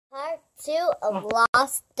2 of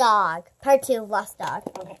Lost Dog. Part 2 of Lost Dog.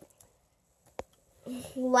 Okay.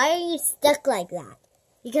 Why are you stuck like that?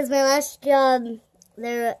 Because my last job,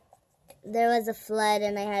 there was a flood,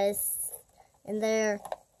 and there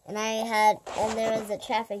was a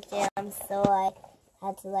traffic jam, so I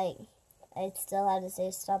still had to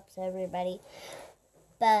say stop to everybody.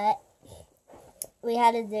 But we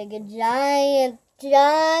had to dig a giant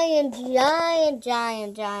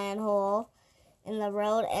hole in the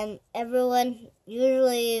road, and everyone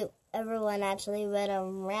actually went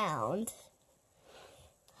around.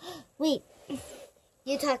 Wait,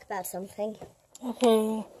 you talk about something.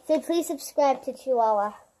 Okay. Say please subscribe to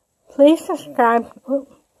Chihuahua. Please subscribe.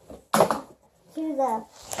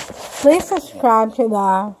 Please subscribe to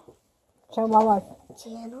the Chihuahua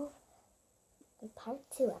channel. Part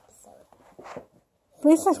 2 episode.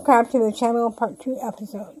 Please subscribe to the channel Part 2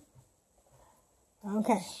 episode.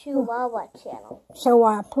 Okay. Chihuahua channel.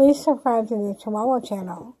 So please subscribe to the Chihuahua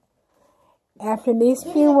channel. After these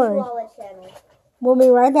few words. We'll be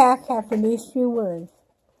right back after these few words.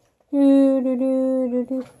 Okay.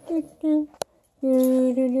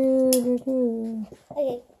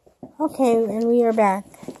 Okay, and we are back.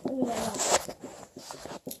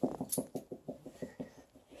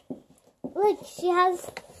 Look,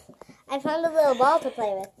 I found a little ball to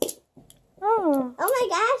play with. Oh. Oh my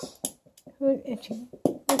gosh. Who's itching?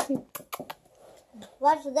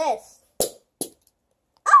 Watch this.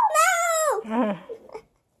 Oh no!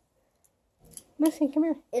 Lucy, come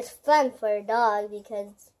here. It's fun for a dog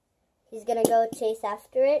because he's gonna go chase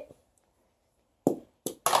after it.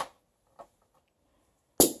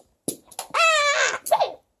 Ah!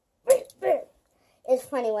 It's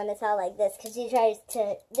funny when it's all like this because he tries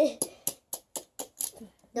to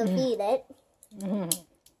defeat it.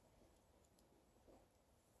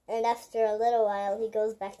 And after a little while, he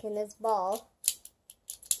goes back in his ball.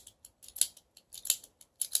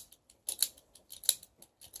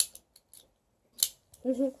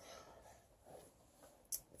 So,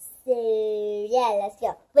 yeah, let's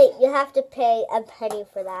go. Wait, you have to pay a penny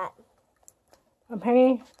for that. A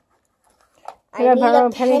penny? I need a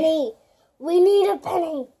penny. We need a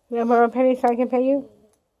penny. You want to borrow a penny so I can pay you?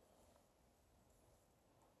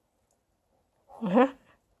 Uh-huh.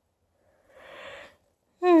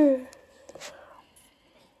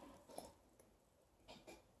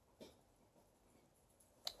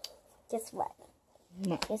 Guess what?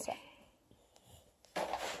 No. Guess what?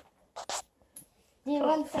 Do you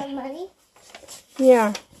want some money?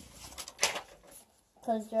 Yeah.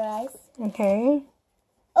 Close your eyes. Okay.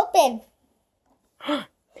 Open.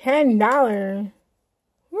 $10.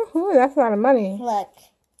 Woohoo, that's a lot of money. Look.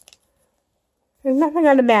 There's nothing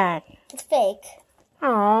on the back. It's fake.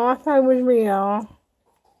 Oh, I thought it was real.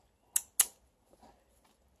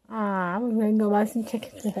 I was going to go buy some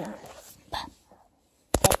tickets with that.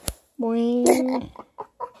 Boing.